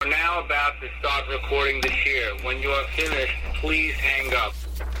now about to start recording the share. When you are finished, please hang up.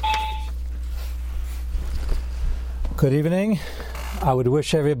 Good evening. I would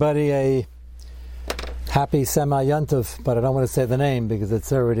wish everybody a happy Sema Yontiv, but I don't want to say the name because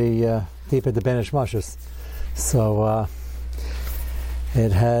it's already deep into Benish Mashus. So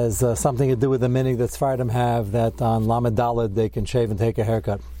it has something to do with the meaning that Sfardim have that on Lamed Daled they can shave and take a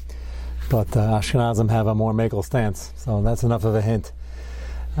haircut. But Ashkenazim have a more makel stance. So that's enough of a hint.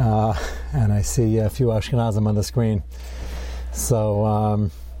 And I see a few Ashkenazim on the screen. So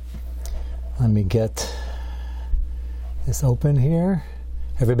let me get this open here.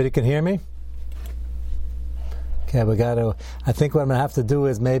 Everybody can hear me? Okay, I think what I'm going to have to do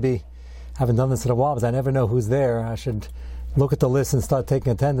is maybe, I haven't done this in a while because I never know who's there. I should look at the list and start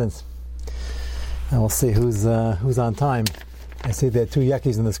taking attendance. And we'll see who's on time. I see there are two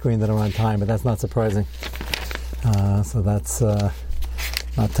Yekis on the screen that are on time, but that's not surprising. So that's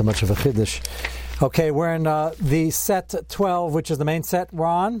not too much of a chiddush. Okay, we're in the set 12, which is the main set we're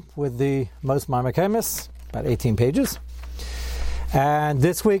on, with the most Maimakemis, about 18 pages. And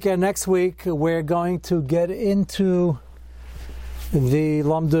this week and next week, we're going to get into the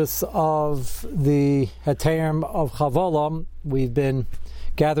Lamdus of the Heterim of Chavolam. We've been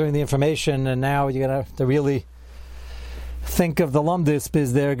gathering the information, and now you're going to have to really think of the Lamdus,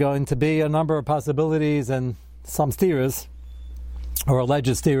 because there are going to be a number of possibilities and some steers, or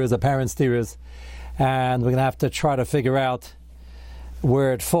alleged steers, apparent steers, and we're going to have to try to figure out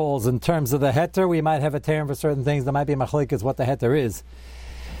where it falls. In terms of the heter, we might have a term for certain things. There might be a machlekes what the heter is.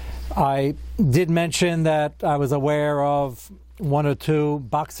 I did mention that I was aware of one or two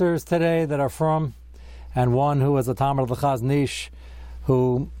boxers today that are from, and one who was a Talmud of the Chazon Ish,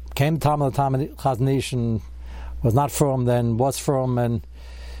 who came to Talmud of the Chazon Ish and was not from, then was from, and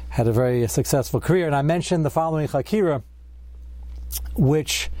had a very successful career. And I mentioned the following chakira,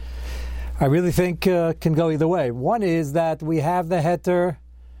 which I really think can go either way. One is that we have the heter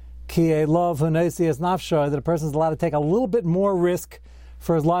ki love hunesias nafsha, that a person is allowed to take a little bit more risk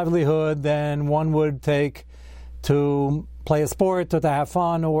for his livelihood than one would take to play a sport, or to have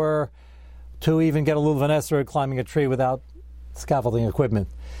fun, or to even get a little Vanessa climbing a tree without scaffolding equipment.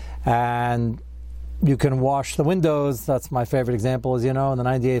 And you can wash the windows. That's my favorite example, as you know, on the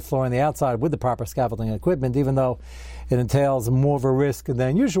 98th floor on the outside with the proper scaffolding equipment, even though it entails more of a risk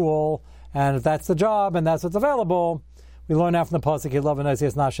than usual. And if that's the job and that's what's available, we learn out from the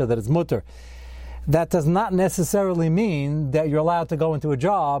pasuk Nasha that it's mutter. That does not necessarily mean that you're allowed to go into a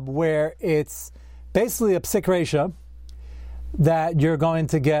job where it's basically a psik resha that you're going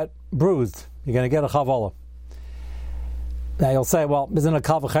to get bruised. You're going to get a chavala. Now you'll say, well, isn't a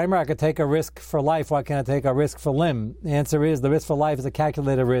kal v'chomer? I could take a risk for life. Why can't I take a risk for limb? The answer is the risk for life is a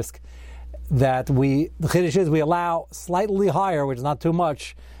calculated risk that the chiddush is we allow slightly higher, which is not too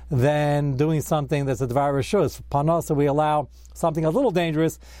much, than doing something that's a dvar rishus. For panos, we allow something a little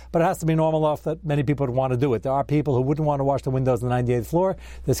dangerous, but it has to be normal enough that many people would want to do it. There are people who wouldn't want to wash the windows on the 98th floor.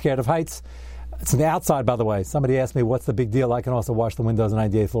 They're scared of heights. It's on the outside, by the way. Somebody asked me, what's the big deal? I can also wash the windows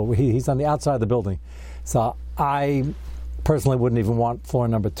on the 98th floor. He's on the outside of the building. So I personally wouldn't even want floor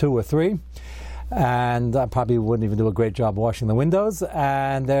number 2 or 3. And I probably wouldn't even do a great job washing the windows.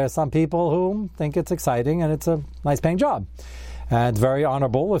 And there are some people who think it's exciting and it's a nice paying job. And it's very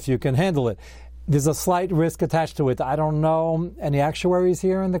honorable if you can handle it. There's a slight risk attached to it. I don't know any actuaries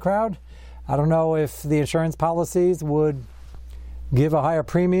here in the crowd. I don't know if the insurance policies would give a higher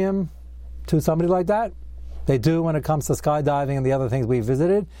premium to somebody like that. They do when it comes to skydiving and the other things we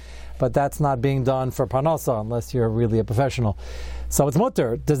visited, but that's not being done for parnasa unless you're really a professional. So it's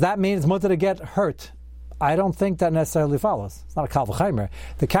mutter. Does that mean it's mutter to get hurt? I don't think that necessarily follows. It's not a kal v'chomer.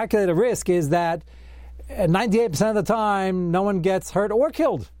 The calculated risk is that 98% of the time no one gets hurt or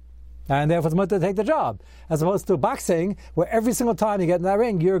killed, and therefore it's mutter to take the job, as opposed to boxing, where every single time you get in that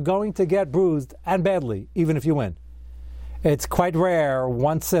ring you're going to get bruised, and badly, even if you win. It's quite rare,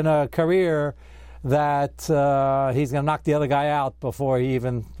 once in a career, that he's going to knock the other guy out before he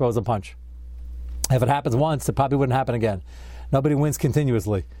even throws a punch. If it happens once, it probably wouldn't happen again. Nobody wins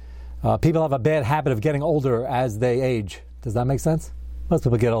continuously. People have a bad habit of getting older as they age. Does that make sense? Most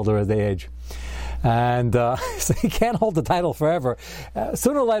people get older as they age. And so you can't hold the title forever.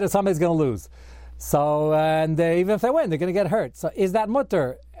 Sooner or later, somebody's going to lose. So, and even if they win, they're going to get hurt. So is that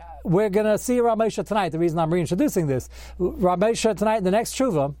mutter? We're going to see Rav Moshe tonight. The reason I'm reintroducing this, Rav Moshe tonight, the next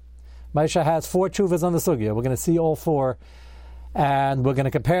tshuva, Moshe has 4 tshuvas on the sugya. We're going to see all 4, and we're going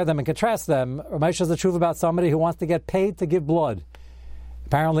to compare them and contrast them. Rav Moshe has a tshuva about somebody who wants to get paid to give blood.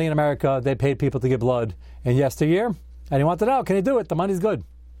 Apparently in America, they paid people to give blood in yesteryear, and he wanted to know, can he do it? The money's good.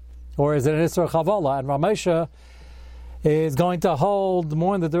 Or is it an Isra Chavala? And Rav Moshe is going to hold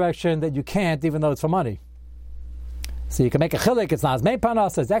more in the direction that you can't, even though it's for money. So you can make a chilik. It's not as main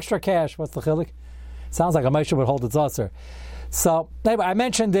panos, it's extra cash. What's the chilik? Sounds like a Moshe would hold its usher. So anyway, I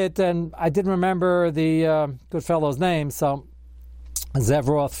mentioned it, and I didn't remember the good fellow's name. So Zev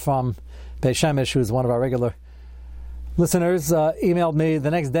Roth from Beis Shemesh, who's one of our regular listeners, emailed me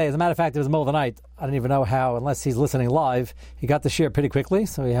the next day. As a matter of fact, it was the middle of the night. I don't even know how, unless he's listening live. He got the share pretty quickly,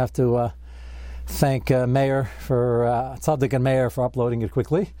 so we have to thank Meir for Tzaddik and Meir for uploading it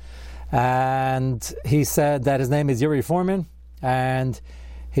quickly. And he said that his name is Yuri Foreman, and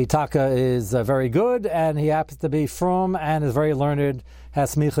Hitaka is very good, and he happens to be from and is very learned.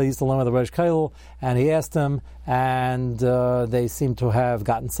 Has smicha, used to learn with the Rosh Kail, and he asked him, and they seem to have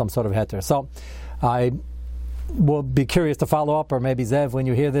gotten some sort of heter. So I will be curious to follow up, or maybe Zev, when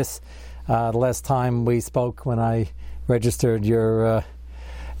you hear this. The last time we spoke, when I registered your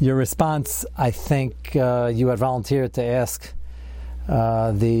response, I think you had volunteered to ask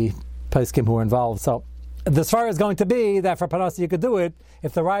the poskim who were involved. So the svara is going to be that for Parasi you could do it.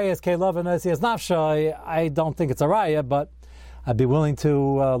 If the raya is Kelev and Nasi is Nafshay, I don't think it's a raya, but I'd be willing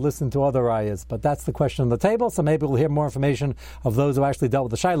to listen to other rayas. But that's the question on the table, so maybe we'll hear more information of those who actually dealt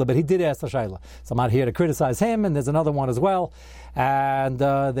with the Shaila. But he did ask the Shaila. So I'm not here to criticize him, and there's another one as well. And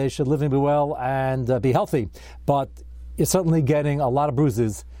they should live and be well and be healthy. But you're certainly getting a lot of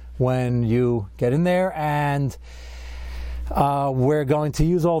bruises when you get in there, and we're going to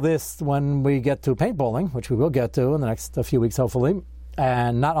use all this when we get to paintballing, which we will get to in the next few weeks, hopefully,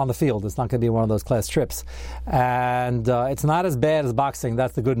 and not on the field. It's not going to be one of those class trips. And it's not as bad as boxing.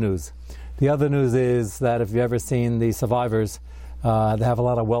 That's the good news. The other news is that if you've ever seen the survivors, they have a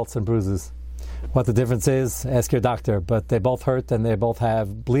lot of welts and bruises. What the difference is, ask your doctor. But they both hurt, and they both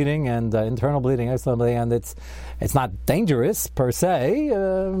have bleeding and internal bleeding, excellently, and it's not dangerous per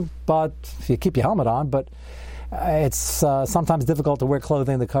se, but if you keep your helmet on, but it's sometimes difficult to wear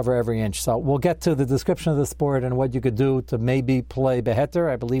clothing to cover every inch. So we'll get to the description of the sport and what you could do to maybe play beheter.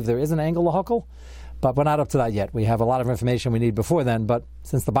 I believe there is an angle lahakal, but we're not up to that yet. We have a lot of information we need before then, but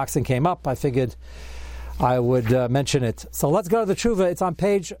since the boxing came up, I figured I would mention it. So let's go to the tshuva. It's on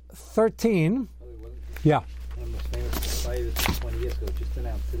page 13. Yeah. One of the most famous fighters 20 years ago just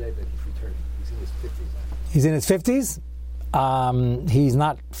announced today that he's returning. He's in his 50s. He's in his 50s? He's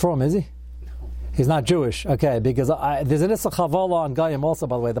not from, is he? He's not Jewish, okay, because there's an Issa Chavala on Goyim also,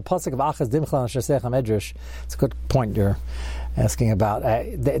 by the way, the pasuk of Achaz Dimchlan Shesech HaMedrash. It's a good point you're asking about.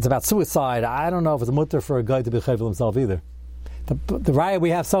 It's about suicide. I don't know if it's a mutter for a guy to be chayvel himself either. The raya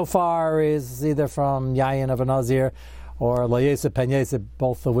we have so far is either from Yayin of a Nazir or Lo Yesef Pen Yesef,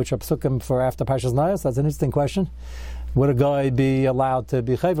 both of which are psukim for after Parshas Nayos. That's an interesting question. Would a guy be allowed to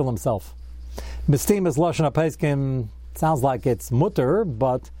be chayvel himself? Mistim is Lashon HaPeskim, sounds like it's mutter,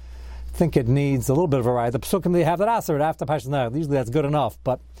 but I think it needs a little bit of a raya. The psukim they have that aser after Parshas Nayos, usually that's good enough.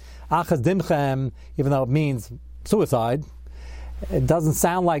 But Achaz Dimchem, even though it means suicide, it doesn't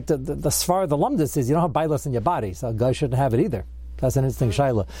sound like the svar the lumdus is you don't have bailas in your body, so a guy shouldn't have it either. That's an interesting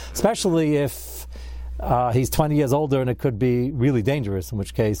shaila, especially if he's 20 years older and it could be really dangerous, in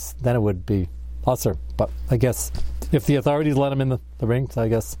which case then it would be usher. But I guess if the authorities let him in the ring, so I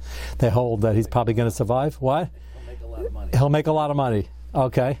guess they hold that he's probably going to survive. What? He'll make a lot of money. He'll make a lot of money.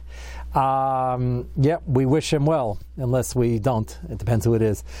 Okay. We wish him well, unless we don't. It depends who it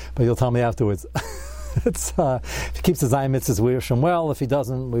is. But you'll tell me afterwards. If he keeps his eye mitzvahs, we wish him well. If he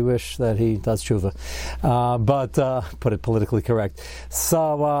doesn't, we wish that he does tshuva. But put it politically correct.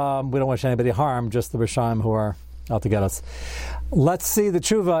 So we don't wish anybody harm, just the Rishaim who are out to get us. Let's see the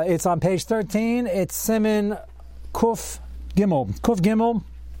tshuva. It's on page 13. It's Simin Kuf Gimel. Kuf Gimel.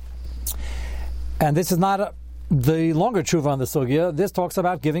 And this is not the longer tshuva on the sugya. This talks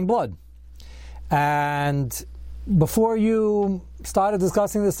about giving blood. And before you started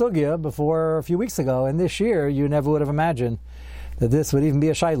discussing the sugya, before a few weeks ago, and this year, you never would have imagined that this would even be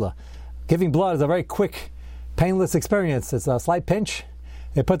a shaila. Giving blood is a very quick, painless experience. It's a slight pinch.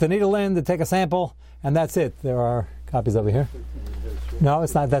 They put the needle in, they take a sample, and that's it. There are copies over here. No,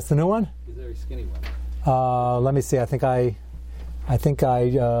 it's not. That's the new one? He's a very skinny one. Let me see. I think I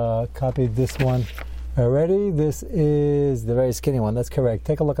copied this one already. This is the very skinny one. That's correct.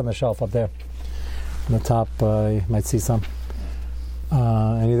 Take a look on the shelf up there. On the top, you might see some.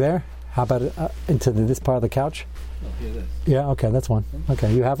 Any there? How about into this part of the couch? Oh, here it is. Yeah, okay, that's one.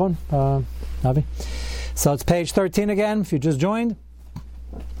 Okay, you have one, Navi? So it's page 13 again, if you just joined.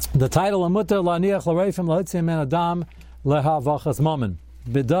 The title, Amuta Laniach Lareifim Lahitzim En Adam Leha Vachas Mammon.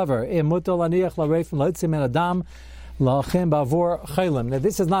 Bidavar, Amuta Laniach Lareifim Lahitzim En Adam Lachim Bavor Chaylim. Now,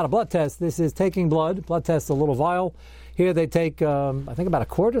 this is not a blood test, this is taking blood. Blood test, a little vial. Here they take, I think about a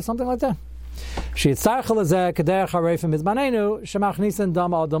quart or something like that.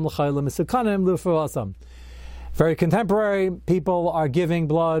 Very contemporary people are giving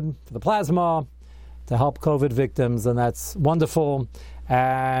blood for the plasma to help COVID victims, and that's wonderful.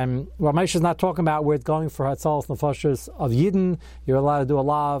 And Ramesh is not talking about where it's going for Hatzalas Nefashos of Yidden. You're allowed to do a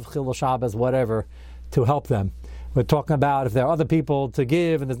lav, Chilul Shabbos, whatever, to help them. We're talking about if there are other people to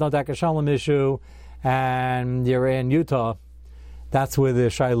give and there's no Daka Shalom issue and you're in Utah, that's where the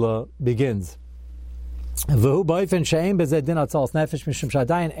Shaila begins. So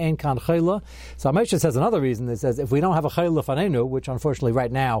Ramesh says another reason. It says if we don't have a Chayla Fanenu, which unfortunately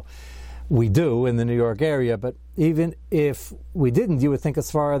right now we do in the New York area, but even if we didn't, you would think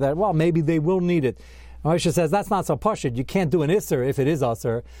as far that, well, maybe they will need it. Ramesh says that's not so pashut. You can't do an isser if it is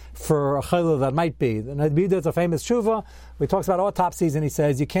usser for a chayla that might be. The Nabida is a famous tshuva. We talks about autopsies, and he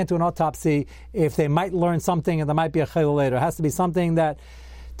says you can't do an autopsy if they might learn something and there might be a chayla later. It has to be something that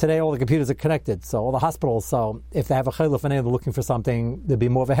today all the computers are connected, so all the hospitals. So if they have a chayla fanei, they're looking for something, there'd be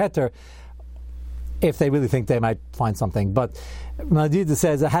more of a heter if they really think they might find something. But Nabida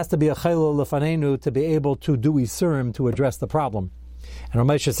says it has to be a chayla lefanenu to be able to do isurim to address the problem. And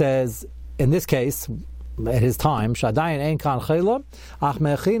Ramesh says, in this case, at his time, Shadayin ein kan chayla, ach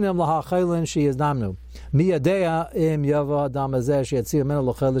mechinim laha chaylin she is damnu. Miyadea im yava damazeh she yatzia min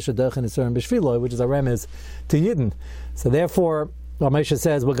l'chayla shadechin isurim b'shviloi, which is a remez to Yidden. So therefore, Ramesh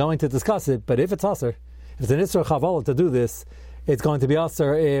says we're going to discuss it, but if it's aser, if it's an isra chavala to do this, it's going to be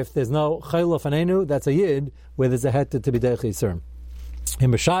aser if there's no chayla fanenu, that's a Yid, where there's a heter to be derech isurim.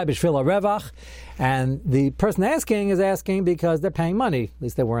 And the person asking is asking because they're paying money. At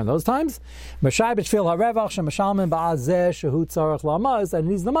least they were in those times. And he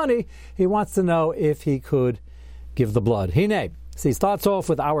needs the money. He wants to know if he could give the blood. So he starts off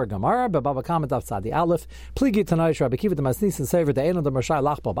with our Gemara, Baba Kamat of Tzadi Aleph, Pligi Tanaish, Rabbi Kiva the Masnis and Sever, the Ein of the Mershai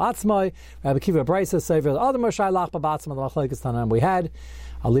Lachba Batzmai, Rabbi Kiva Brisa, Sever, the other Mershai Lachba Batzmai, the Machlekes Tanan we had.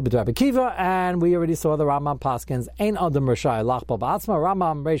 I'll leave it to Rabbi Kiva, and we already saw the Rambam Paskins, Ein Adam Rashai Lachba Ba'atzma,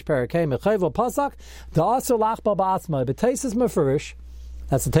 Rambam Reish Perakei Mechevo Pasak, the Asur Lachba Ba'atzma, B'Teisis Mefurish,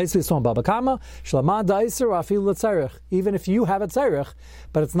 that's the taste we saw in Baba Kama, Shlamad Da'isur Afil L'Tzerich, even if you have a Tzerich,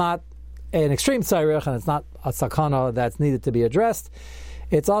 but it's not an extreme Tzerich, and it's not a sakana that's needed to be addressed,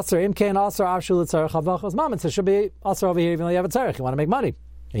 it's Asur, Imkein Asur Afshul L'Tzerich Havachas Mammon, so it should be Asur over here even though you have a Tzerich, you want to make money.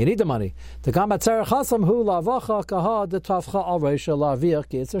 You need the money. To combat tzarech hasam hu lavacha kaha de tavcha al reisha lavir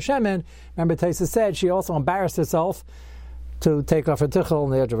kitzur shemen. Remember, Taisa said she also embarrassed herself to take off her tichel on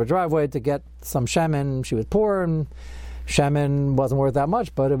the edge of her driveway to get some shemen. She was poor, and shemen wasn't worth that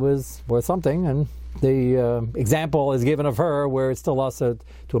much, but it was worth something. And the example is given of her where it's still also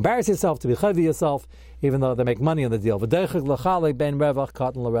to embarrass yourself, to be chavi yourself, even though they make money on the deal. And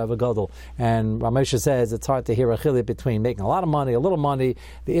Ramesh says it's hard to hear a chilik between making a lot of money, a little money.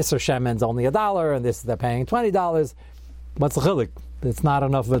 The Isser Shemen's only $1, and this they're paying $20. What's the chilik? It's not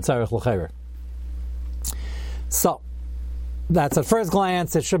enough of a tzarech l'chayr. So that's at first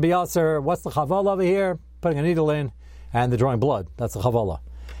glance. It should be aser. What's the chavala over here? Putting a needle in and they're drawing blood. That's the chavala.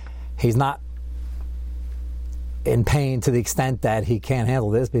 He's not in pain to the extent that he can't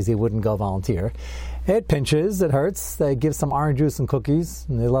handle this because he wouldn't go volunteer. It pinches, it hurts. They give some orange juice and cookies,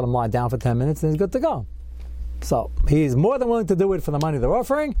 and they let him lie down for 10 minutes, and he's good to go. So he's more than willing to do it for the money they're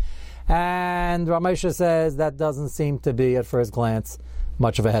offering, and Ramesha says that doesn't seem to be, at first glance,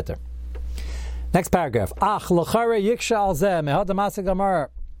 much of a heter. Next paragraph. Ach l'chare yiksha al zeh mehad masig amar.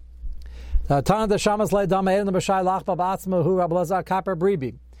 Tana de shamas le dama edin b'shai lachba b'atzma hu Rabbi Lazar Kapar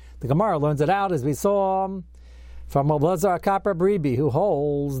Bribi. The Gemara learns it out as we saw from Rabbi Kapar Bribi, who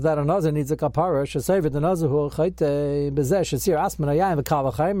holds that a nazir needs a kapara, shesevit the nazir who chayte bezeh shesir asman ayayim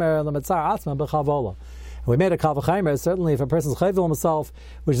v'kavachaymer l'metzar asman b'chavola. We made a kavachaymer. Certainly, if a person's chayvel himself,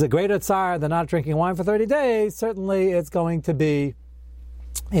 which is a greater tsar than not drinking wine for 30 days, certainly it's going to be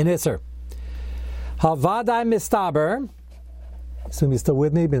in Isser. Havadai mistaber. Assume you're still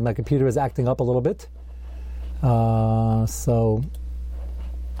with me, but my computer is acting up a little bit. So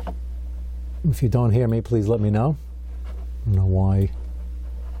if you don't hear me, please let me know. I don't know why.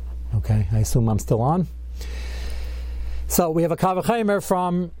 Okay, I assume I'm still on. So we have a kavachaymer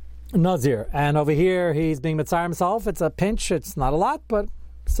from Nazir, and over here he's being mitzar himself. It's a pinch, it's not a lot, but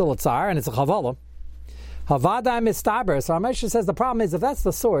still a tsar, and it's a chavala. Havadai mistaber. So Ramesh says the problem is if that's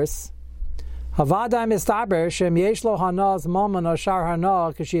the source, Havadai mistaber shem yesh lo hanaz maman ashar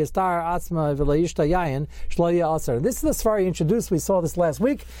hana kashi estar atzma v'layishta yayin shloya aser. This is the svar he introduced. We saw this last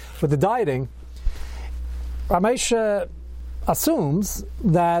week with the dieting. Ramesh assumes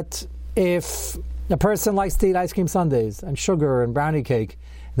that if a person likes to eat ice cream sundaes and sugar and brownie cake,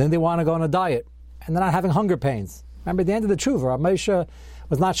 then they want to go on a diet and they're not having hunger pains. Remember, at the end of the tshuva, Ramesh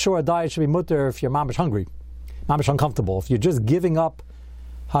was not sure a diet should be mutter if you're mamish hungry, mamish uncomfortable. If you're just giving up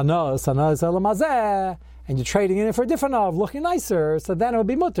hanos elamazeh, and you're trading in it for a different of looking nicer, so then it would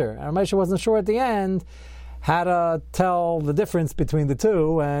be mutter. And Moshe wasn't sure at the end how to tell the difference between the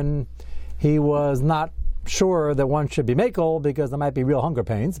two, and he was not sure that one should be makel because there might be real hunger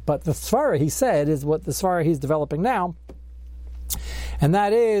pains. But the svara he said is what the svara he's developing now, and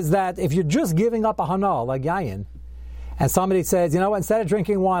that is that if you're just giving up a hana like yayin, and somebody says, you know what, instead of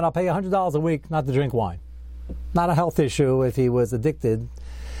drinking wine, I'll pay $100 a week not to drink wine. Not a health issue. If he was addicted,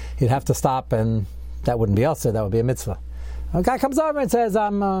 he'd have to stop, and that wouldn't be us, that would be a mitzvah. A guy comes over and says,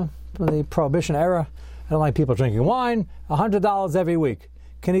 I'm from the Prohibition era, I don't like people drinking wine, $100 every week.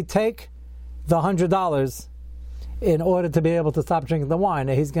 Can he take the $100 in order to be able to stop drinking the wine?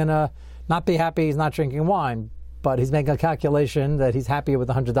 He's going to not be happy he's not drinking wine, but he's making a calculation that he's happier with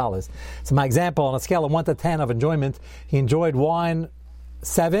the $100. So my example, on a scale of 1 to 10 of enjoyment, he enjoyed wine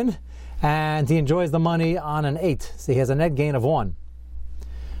 7, and he enjoys the money on an 8. So he has a net gain of 1.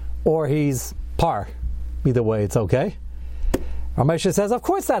 Or he's par. Either way, it's okay. Ramesha says, of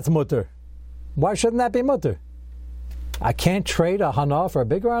course that's mutter. Why shouldn't that be mutter? I can't trade a hana for a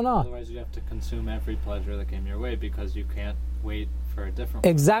bigger hana. Otherwise you have to consume every pleasure that came your way because you can't wait for a different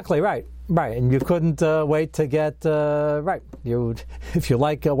one. Exactly, right. And you couldn't wait to get, if you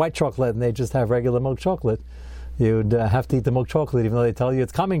like white chocolate and they just have regular milk chocolate, you'd have to eat the milk chocolate even though they tell you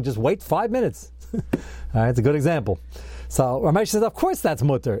it's coming, just wait 5 minutes. All right, it's a good example. So Ramesh says, of course that's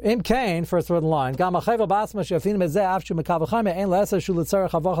mutter. Im Kain, first word in line, Gam achayva basma she'afin mezeh afshu mekavachayme ein le'eser shu l'tzarech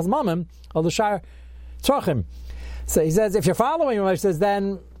havachas mamim or l'shar tzrachim. So he says, if you're following Ramesh says,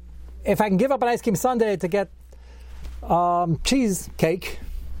 then if I can give up an ice cream sundae to get cheesecake,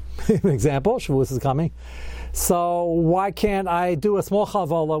 example, Shavuos is coming, so why can't I do a small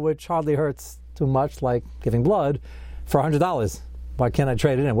chavola which hardly hurts too much, like giving blood, for $100? Why can't I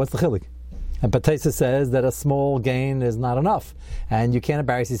trade it in? What's the chilik? And Patesa says that a small gain is not enough, and you can't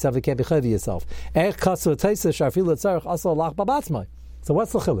embarrass yourself. You can't be chayv yourself. So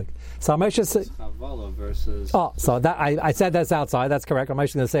what's the chilik? So Ramesh says, versus. Oh, so that I said that's outside. That's correct. Ramesh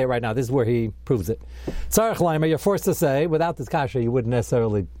is going to say it right now. This is where he proves it. Tzarech Leimer, you're forced to say without this kasha, you wouldn't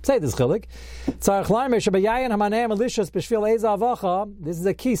necessarily say this chilik. Tzarech Leimer shebayayin hamaneim alishas b'shvil eza avacha. This is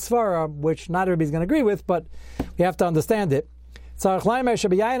a key svara which not everybody's going to agree with, but we have to understand it. If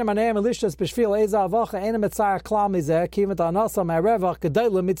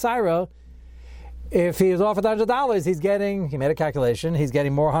he's offered $100, he made a calculation, he's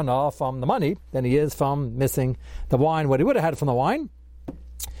getting more hana from the money than he is from missing the wine, what he would have had from the wine.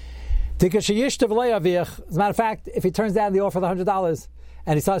 As a matter of fact, if he turns down the offer of the $100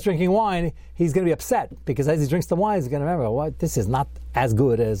 and he starts drinking wine, he's going to be upset, because as he drinks the wine, he's going to remember, what, this is not as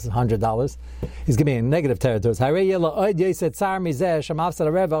good as $100. He's going to be in negative territories. So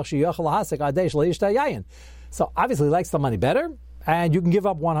obviously he likes the money better, and you can give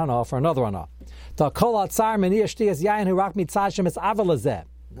up one hana for another hana.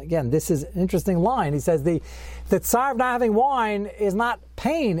 Again, this is an interesting line. He says the tsar of not having wine is not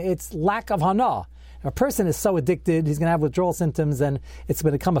pain, it's lack of hana. If a person is so addicted, he's going to have withdrawal symptoms, and it's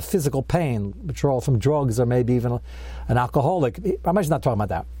going to become a physical pain, withdrawal from drugs or maybe even an alcoholic. I'm actually not talking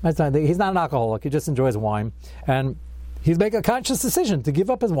about that. He's not an alcoholic, he just enjoys wine. And he's making a conscious decision to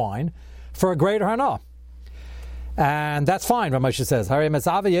give up his wine for a greater hana. And that's fine, Ramesh says. Ramesh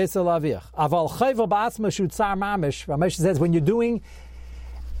says, when you're doing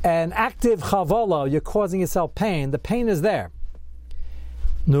an active chavala, you're causing yourself pain. The pain is there.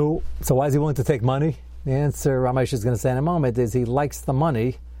 No. So why is he willing to take money? The answer Ramesh is going to say in a moment is he likes the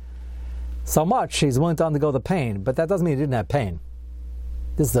money so much he's willing to undergo the pain. But that doesn't mean he didn't have pain.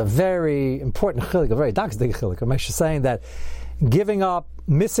 This is a very important chilik, a very doxistic chilik. Ramesh is saying that giving up,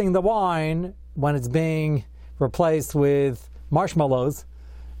 missing the wine when it's being replaced with marshmallows,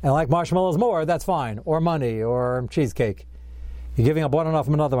 and like marshmallows more, that's fine, or money, or cheesecake. You're giving up one enough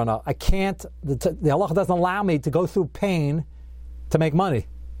from another one. I can't, the halacha doesn't allow me to go through pain to make money.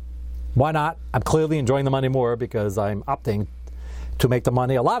 Why not? I'm clearly enjoying the money more because I'm opting to make the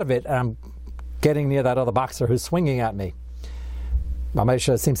money, a lot of it, and I'm getting near that other boxer who's swinging at me.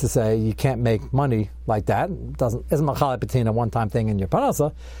 Ramesha seems to say you can't make money like that. Isn't machal between a one-time thing in your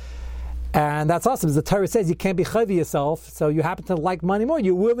parnasa. And that's awesome. The Torah says you can't be chayvi yourself, so you happen to like money more.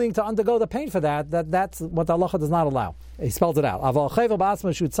 You're willing to undergo the pain for that. That's what the halacha does not allow. He spells it out. Aval chayva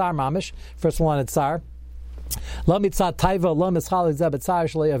ba'asma shu tsar mamish. First one, it's tsar. Lo mitzad taiva lo mischal zeh b'tzar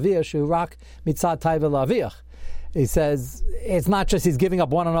shlei aviyah shu rak mitzad taiva lo aviyah. he says it's not just he's giving up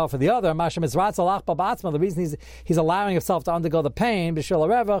one and all for the other. The reason he's allowing himself to undergo the pain, he's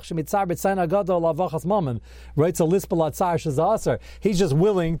just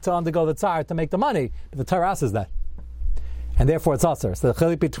willing to undergo the tsar to make the money. But the Torah says that. And therefore it's aser. So the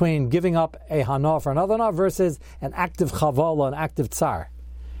chilik between giving up a hana for another hana versus an active chavala, an active tsar.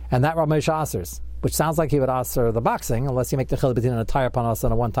 And that Rav Moshe asers, which sounds like he would aser the boxing, unless you make the chilik between an entire panas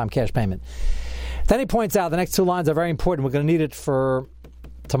and a one-time cash payment. Then he points out the next two lines are very important. We're going to need it for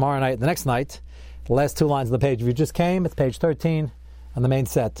tomorrow night and the next night. The last two lines of the page. If you just came, it's page 13 on the main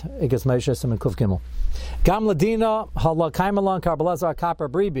set. Igas Moshe Siman Kuf Gimel. Gam Ladina Hala Kaimalon Karbelazar Kapar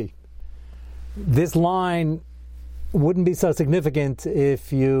Bribi. This line wouldn't be so significant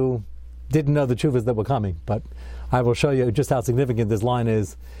if you didn't know the tshuvas that were coming. But I will show you just how significant this line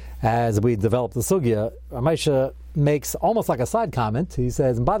is as we develop the sugya. Ramesha makes almost like a side comment. He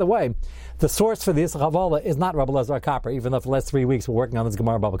says, and by the way, the source for this Chavala is not Rabbi Lazar Kapper, even though for the last 3 weeks we're working on this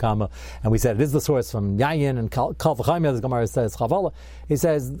Gemara Baba Kama, and we said it is the source from Yayin and Kal V'chaimya. This Gemara says Chavala. He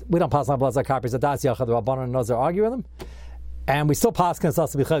says, we don't pass on Rabbi Lazar Kapper. He said, Das Yachad, the Rabbanan and Nazar argue with him. And we still pass against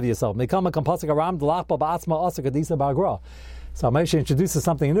us to be chavi yourself. So Moshe introduces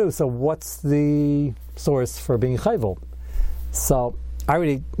something new. So what's the source for being chayvul? So I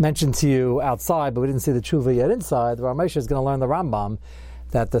already mentioned to you outside, but we didn't see the tshuva yet inside. Rav Moshe is going to learn the Rambam,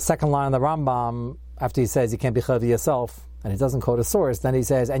 that the second line of the Rambam, after he says you can't be chavi yourself, and he doesn't quote a source, then he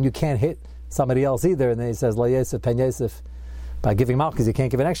says, and you can't hit somebody else either. And then he says, La Yosef, Pen Yosef. By giving malchus, you can't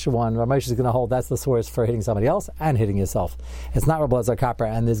give an extra one. Rav Moshe is going to hold that's the source for hitting somebody else and hitting yourself. It's not Rabbi Lazar Kappa,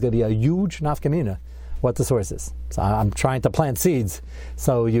 and there's going to be a huge nafkamina what the source is. So I'm trying to plant seeds.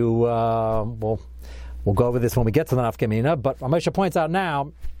 So we'll go over this when we get to the nafkamina. But Rav Moshe points out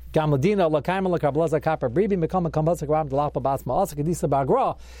now, and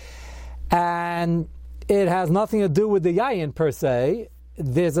it has nothing to do with the yayin per se.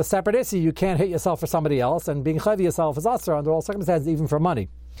 There's a separate issue. You can't hit yourself for somebody else, and being chavi yourself is asur under all circumstances, even for money.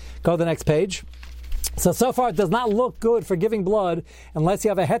 Go to the next page. So far it does not look good for giving blood unless you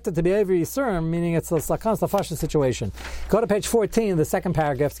have a heta to be over yisurim, meaning it's a sakan stafasha situation. Go to page 14, the second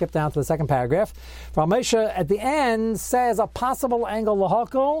paragraph, skip down to the second paragraph. Rav Moshe at the end says a possible angle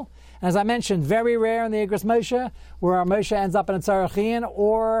lahakol. As I mentioned, very rare in the Igros Moshe, where Rav Moshe ends up in a tzarachin,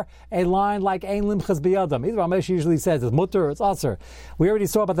 or a line like Ein Limchas Biyadam. Either Rav Moshe usually says it's mutter or it's aser. We already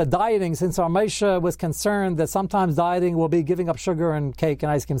saw about the dieting, since Rav Moshe was concerned that sometimes dieting will be giving up sugar and cake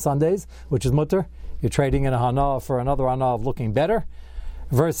and ice cream sundaes, which is mutter. You're trading in a hana for another hana of looking better,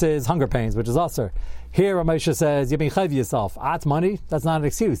 versus hunger pains, which is aser. Here Rav Moshe says, you're being chayv yourself. It's money, that's not an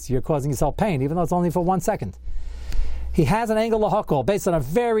excuse. You're causing yourself pain, even though it's only for 1 second. He has an angle lahakol based on a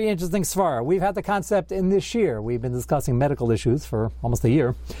very interesting svara. We've had the concept in this year. We've been discussing medical issues for almost a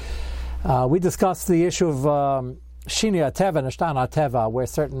year. We discussed the issue of Shini Ateva and Ashtana Ateva, where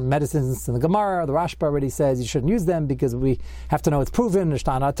certain medicines in the Gemara, the Rashba already says you shouldn't use them because we have to know it's proven,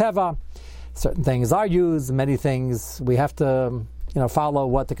 Ashtana Ateva. Certain things are used, many things we have to follow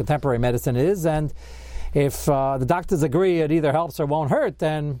what the contemporary medicine is, and if the doctors agree it either helps or won't hurt,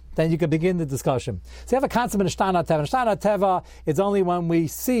 then you can begin the discussion. So you have a concept in Ashtana Teva. Ashtana Teva is only when we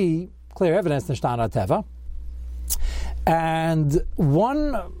see clear evidence in Ashtana Teva. And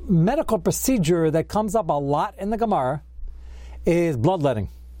one medical procedure that comes up a lot in the Gemara is bloodletting.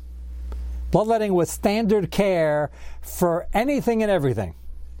 Bloodletting was standard care for anything and everything.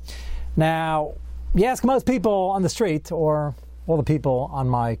 Now, you ask most people on the street, or all the people on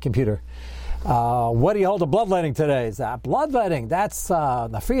my computer, what do you hold of bloodletting today? Is that bloodletting? That's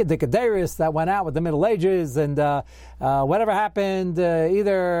the Friya Dikaderis that went out with the Middle Ages, and whatever happened,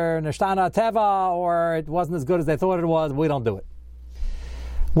 either Nishtana Teva or it wasn't as good as they thought it was, we don't do it.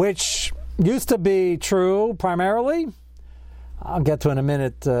 Which used to be true primarily. I'll get to in a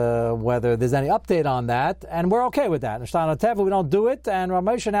minute whether there's any update on that, and we're okay with that. Nishtana Teva, we don't do it, and Rav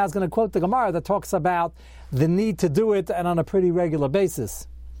Moshe now is going to quote the Gemara that talks about the need to do it, and on a pretty regular basis.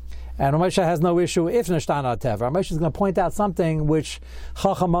 And Rav Moshe has no issue if Nishtana Teva. Rav Moshe is going to point out something which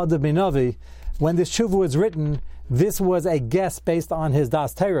Chacham Adav Binavi, when this tshuva was written, this was a guess based on his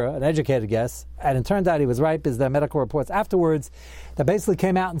Das Torah, an educated guess, and it turned out he was right because there are medical reports afterwards that basically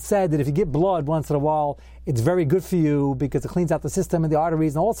came out and said that if you get blood once in a while, it's very good for you because it cleans out the system and the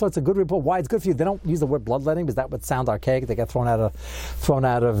arteries and all sorts of good report. Why it's good for you? They don't use the word bloodletting because that would sound archaic. They get thrown out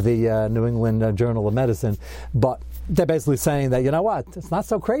of the New England Journal of Medicine. But they're basically saying that, you know what, it's not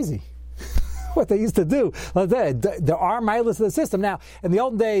so crazy. What they used to do. There are milas to the system. Now, in the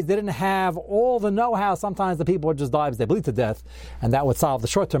olden days, they didn't have all the know-how. Sometimes the people would just die because they bleed to death, and that would solve the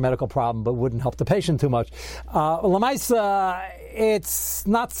short-term medical problem, but wouldn't help the patient too much. Lamaisa, it's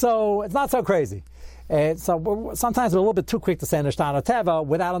not so crazy. So sometimes we're a little bit too quick to say Nishtana Teva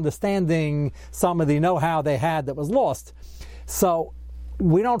without understanding some of the know-how they had that was lost. So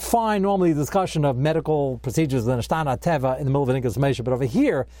we don't find normally the discussion of medical procedures in Nishtana Teva in the middle of an English Moshe, but over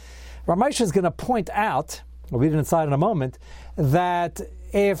here, Ramesh is going to point out, we'll read it inside in a moment, that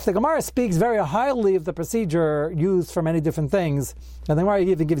if the Gemara speaks very highly of the procedure used for many different things, and the Gemara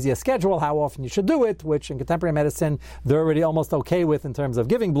even gives you a schedule how often you should do it, which in contemporary medicine they're already almost okay with in terms of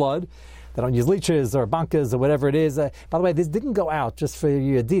giving blood. They don't use leeches or bankas or whatever it is. By the way, this didn't go out, just for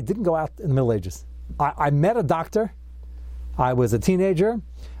you, it didn't go out in the Middle Ages. I met a doctor. I was a teenager.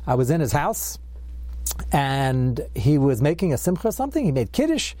 I was in his house, and he was making a simcha or something. He made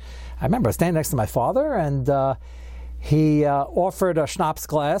kiddush. I remember standing next to my father, and he offered a schnapps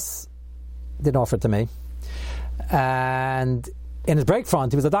glass. Didn't offer it to me. And in his break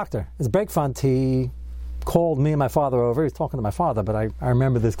front, he was a doctor. His break front, he called me and my father over. He was talking to my father, but I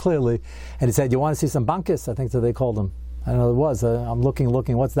remember this clearly. And he said, "You want to see some bankas?" I think that they called them. I don't know what it was. I'm looking.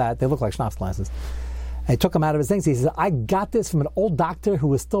 What's that? They look like schnapps glasses. And he took them out of his things. He says, "I got this from an old doctor who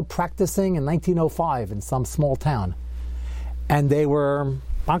was still practicing in 1905 in some small town. And they were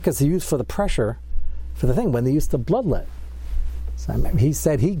bankas used for the pressure for the thing when they used to bloodlet." So he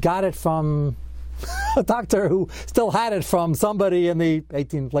said he got it from a doctor who still had it from somebody in the late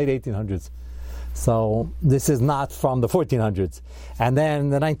 1800s. So this is not from the 1400s. And then in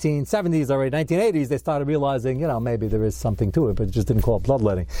the 1970s, already 1980s, they started realizing, maybe there is something to it, but it just didn't call it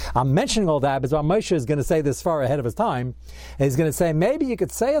bloodletting. I'm mentioning all that because Moshe is going to say this far ahead of his time. And he's going to say, maybe you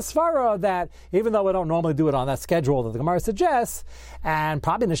could say a svara that, even though we don't normally do it on that schedule that the Gemara suggests, and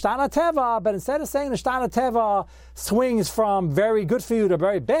probably Nishtana Teva, but instead of saying Nishtana Teva swings from very good for you to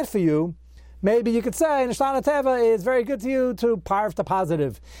very bad for you, maybe you could say Nishtana Teva is very good to you to parv to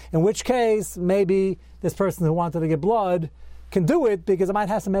positive. In which case, maybe this person who wanted to get blood can do it because it might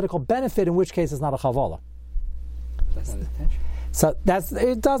have some medical benefit, in which case it's not a chavala. That's not his intention. So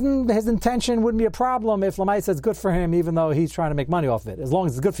his intention wouldn't be a problem if Lamai says good for him, even though he's trying to make money off of it, as long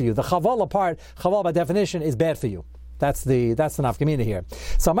as it's good for you. The chavala part, chavala by definition, is bad for you. That's the nafkamina here.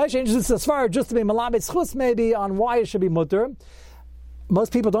 So Moshe introduces the svara just to be malabit schus maybe on why it should be mutter.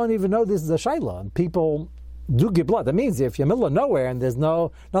 Most people don't even know this is a shayla. People do give blood. That means if you're in the middle of nowhere and there's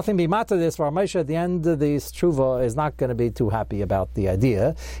nothing be matter this, for Moshe at the end of the tshuva is not going to be too happy about the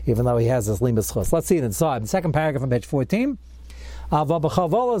idea, even though he has this limbus chus. Let's see it inside. The second paragraph on page 14. So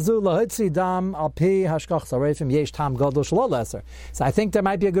I think there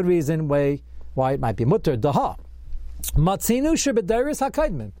might be a good reason why it might be mutter. Daha. Matzinu shebederis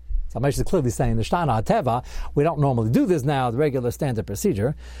hakaidmin. So Moshe is clearly saying the Nishtana Teva. We don't normally do this now, the regular standard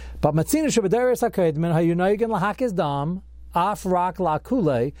procedure. But Matzinu shebederis hakaidmin hayunaygin lahakis dam af rak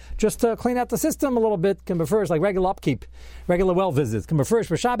lakule, just to clean out the system a little bit, can be first like regular upkeep, regular well visits. Can be first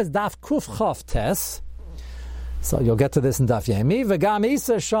for Shabbos daf kuf chaf tes. So you'll get to this in Daf Yemi. V'gam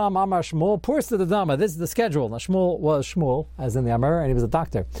Isa Sham Amar Shmuel Pursa the Dama. This is the schedule. Now Shmuel was Shmuel, as in the Amar, and he was a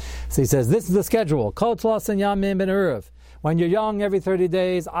doctor. So he says, this is the schedule. Kol Tlas and Yamim ben Eruv. When you're young, every 30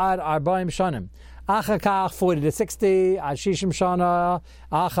 days, Ad Arbaim Shanim. Achakach 40 to 60. Ad Shishim Shana.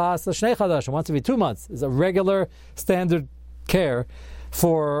 Achas L'Shnei Chadash. Once every 2 months is a regular standard care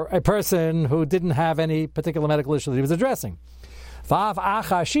for a person who didn't have any particular medical issue that he was addressing. Vav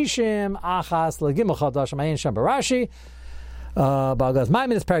acha shishim achas legimel chadash mayin shem barashi. Bagas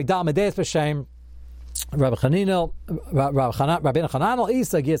maimin is perik dal medeis b'shem. Rabbi Chananel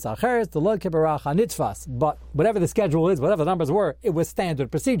Isa gis acheres the log kibarach hanitzvas. But whatever the schedule is, whatever the numbers were, it was standard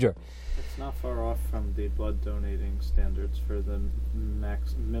procedure. It's not far off from the blood donating standards for the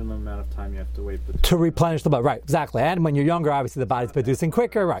minimum amount of time you have to wait to replenish the blood. Right, exactly. And when you're younger, obviously the body's producing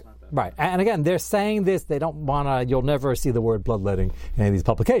quicker. Right. Right, and again, they're saying this, they don't want to, you'll never see the word bloodletting in any of these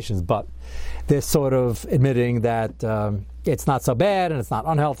publications, but they're sort of admitting that it's not so bad, and it's not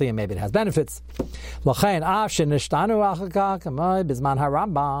unhealthy, and maybe it has benefits. The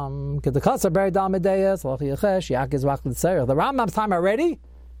Rambam's time already,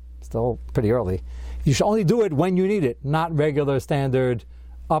 still pretty early. You should only do it when you need it, not regular standard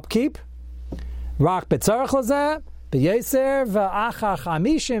upkeep. Rak betzarech lazeh. B'yeser v'acha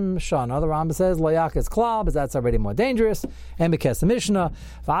chamishim shana. The Rambam says loyak is klal, but that's already more dangerous. And because the Mishnah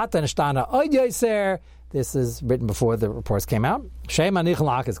v'ata nishtana oid yeser. This is written before the reports came out. Shema nichl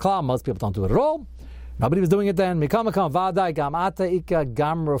loyak is klal. Most people don't do it at all. Nobody was doing it then. Mikam vadai gam ata ika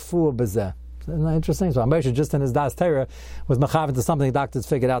gam rafu b'zeh. Isn't that interesting? So Moshe, just in his Das Torah, was mechaven to something doctors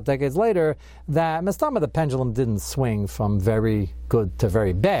figured out decades later, that mestama the pendulum didn't swing from very good to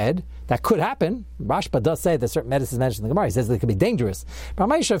very bad. That could happen. Rashba does say that certain medicines mentioned in the Gemara. He says they could be dangerous. But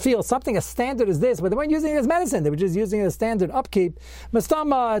Moshe feels something as standard as this, but they weren't using it as medicine. They were just using it as standard upkeep.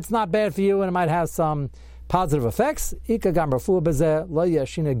 Mestama, it's not bad for you, and it might have some positive effects. That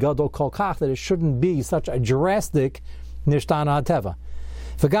it shouldn't be such a drastic nishtana hateva.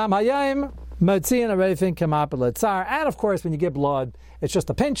 And of course, when you give blood, it's just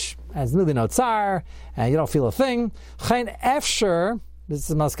a pinch, and there's really no tsar, and you don't feel a thing. This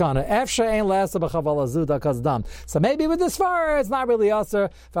is maskana. So maybe with this far, it's not really aser.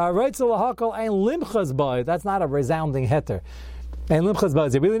 That's not a resounding heter. And limchas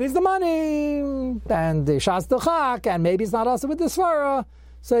baz, he really needs the money, and the shas dechak, and maybe it's not also with the svara,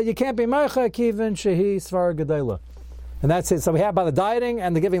 so you can't be meicha kivin shehi svara gedela. And that's it. So we have by the dieting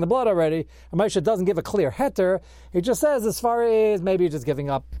and the giving the blood already. And Moshe doesn't give a clear heter. He just says as far as maybe you're just giving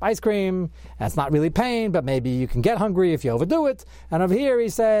up ice cream, and it's not really pain, but maybe you can get hungry if you overdo it. And over here he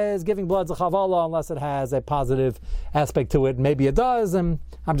says giving blood's a chavala unless it has a positive aspect to it. Maybe it does, and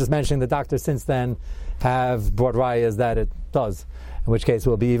I'm just mentioning the doctors since then have brought rayas that it does, in which case it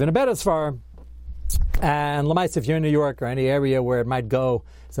will be even a better svar. And Lamais, if you're in New York or any area where it might go,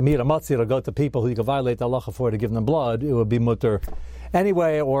 it's a mira matzi, it'll go to people who you can violate the halacha for to give them blood, it would be mutter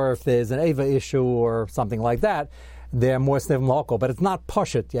anyway, or if there's an Eva issue or something like that, they're more snivim local, but it's not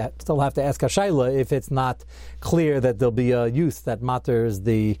pashut yet. Still have to ask a shayla if it's not clear that there'll be a use that matters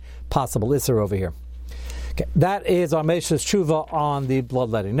the possible isser over here. Okay, that is our Mesh's tshuva on the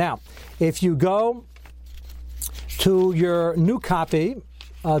bloodletting. Now, if you go to your new copy,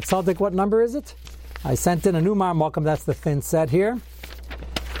 Tzaddik, what number is it? I sent in a new Mar Malcolm, that's the thin set here.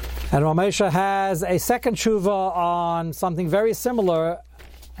 And Ramesha has a second tshuva on something very similar,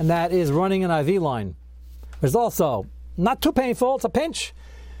 and that is running an IV line. There's also not too painful, it's a pinch.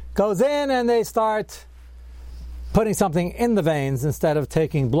 Goes in and they start putting something in the veins instead of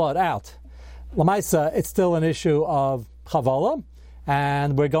taking blood out. Lamaisa, it's still an issue of chavala,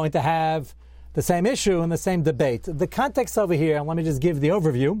 and we're going to have the same issue and the same debate. The context over here, and let me just give the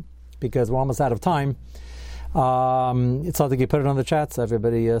overview, because we're almost out of time. It's something you put it on the chat, so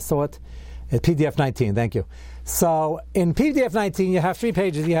everybody saw it. It's PDF 19, thank you. So in PDF 19, you have 3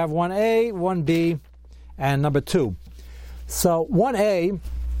 pages. You have 1A, 1B, and number 2. So 1A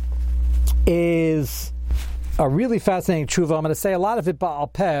is a really fascinating tshuva. I'm going to say a lot of it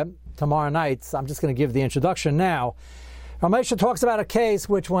ba'al peh tomorrow night, so I'm just going to give the introduction now. Ramesha talks about a case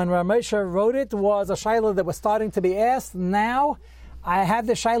which, when Ramesha wrote it, was a shaila that was starting to be asked. Now, I had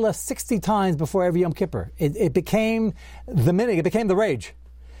the shaila 60 times before every Yom Kippur. It became the minig, it became the rage.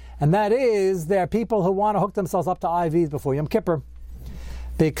 And that is, there are people who want to hook themselves up to IVs before Yom Kippur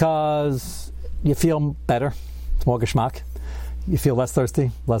because you feel better. It's more geschmack. You feel less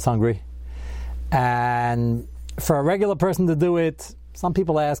thirsty, less hungry. And for a regular person to do it, some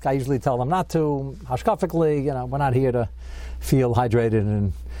people ask, I usually tell them not to. Hashkafically, we're not here to feel hydrated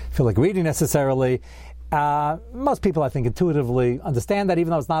and feel like we're eating necessarily. Most people, I think, intuitively understand that,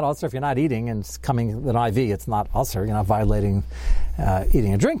 even though it's not ulcer, if you're not eating and it's coming with an IV, it's not ulcer. You're not violating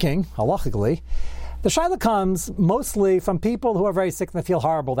eating and drinking, halachically. The shaila comes mostly from people who are very sick and they feel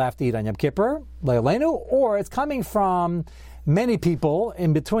horrible to have to eat on Yom Kippur, le'aleinu, or it's coming from many people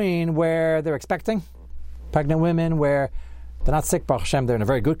in between where they're expecting, pregnant women, where they're not sick, Baruch Hashem, they're in a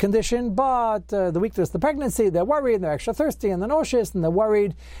very good condition, but the weakness of the pregnancy, they're worried, and they're extra thirsty, and they're nauseous, and they're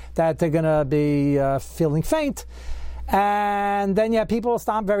worried that they're going to be feeling faint. And then, people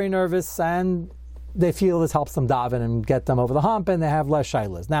stop very nervous, and they feel this helps them daven and get them over the hump, and they have less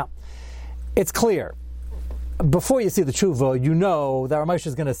shailas. Now, it's clear. Before you see the tshuva, you know that Ramesh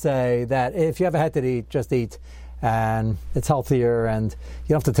is going to say that if you ever had to eat, just eat. And it's healthier, and you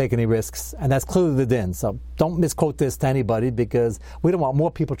don't have to take any risks. And that's clearly the din. So don't misquote this to anybody, because we don't want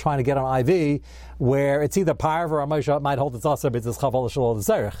more people trying to get on IV where it's either parv or Ramosha might hold its aser, but it's chaval shalol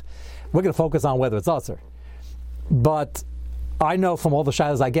d'zerich. We're going to focus on whether it's aser. But I know from all the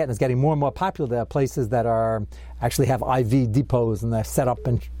shaylas I get, and it's getting more and more popular, there are places that are actually have IV depots, and they're set up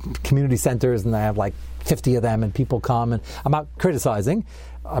in community centers, and they have like 50 of them, and people come. And I'm not criticizing.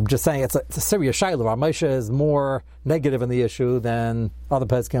 I'm just saying it's a serious shayla. Our Moshe is more negative in the issue than other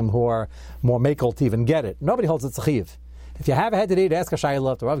peskim who are more makel to even get it. Nobody holds it tzchiv. If you have a head to eat, ask a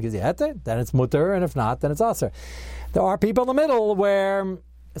shayla if the Rav gives you a heter, then it's mutter, and if not, then it's aser. There are people in the middle where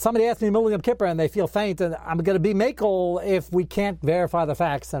somebody asks me in the middle of Yom Kippur and they feel faint, and I'm going to be makel if we can't verify the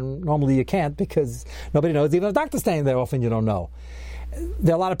facts, and normally you can't because nobody knows. Even the doctor's staying there, often you don't know.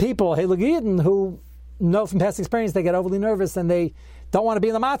 There are a lot of people, who know from past experience, they get overly nervous and they don't want to be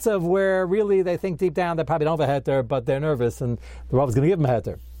in the matzav where really they think deep down they probably don't have a heter, but they're nervous and the Rav is going to give them a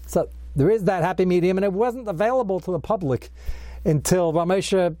heter. So there is that happy medium, and it wasn't available to the public until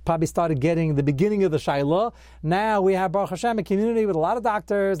Ramesha probably started getting the beginning of the Shaila. Now we have, Baruch Hashem, a community with a lot of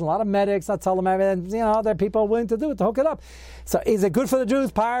doctors, a lot of medics, and there are people willing to do it, to hook it up. So is it good for the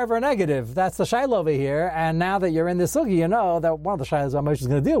Jews, positive or negative? That's the Shaila over here. And now that you're in this sugi, you know that one of the Shailas Ramesha is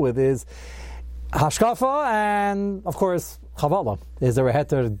going to deal with is Hashkafa and, of course, Chavala. Is there a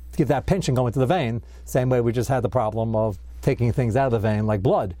heter to give that pinch and go into the vein? Same way we just had the problem of taking things out of the vein like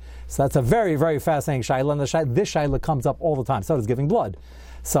blood. So that's a very, very fascinating shaila, and this shaila comes up all the time. So does giving blood.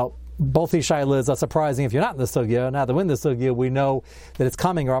 So both these shailas are surprising if you're not in the sugya. Now that we're in the sugya, we know that it's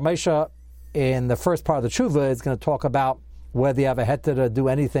coming. Ramesha, in the first part of the tshuva, is going to talk about whether you have a heter to do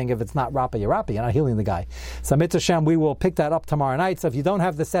anything if it's not Rappa, you're Rappa, you're not healing the guy. So Mitzvah Shem, we will pick that up tomorrow night. So if you don't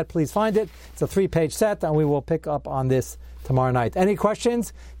have the set, please find it. It's a 3-page set, and we will pick up on this tomorrow night. Any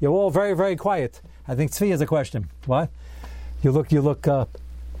questions? You're all very, very quiet. I think Tzvi has a question. What? You look,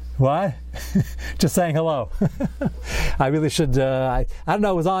 what? Just saying hello. I really should, I don't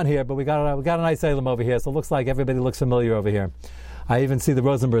know it was on here, but we got a nice Elam over here, so it looks like everybody looks familiar over here. I even see the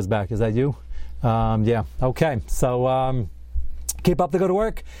Rosenbergs back. Is that you? Yeah. Okay. So, keep up the good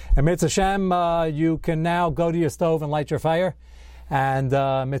work. And Mitzvah Shem, you can now go to your stove and light your fire. And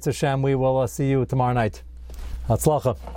Mitzvah Shem, we will see you tomorrow night. Hatzlacha.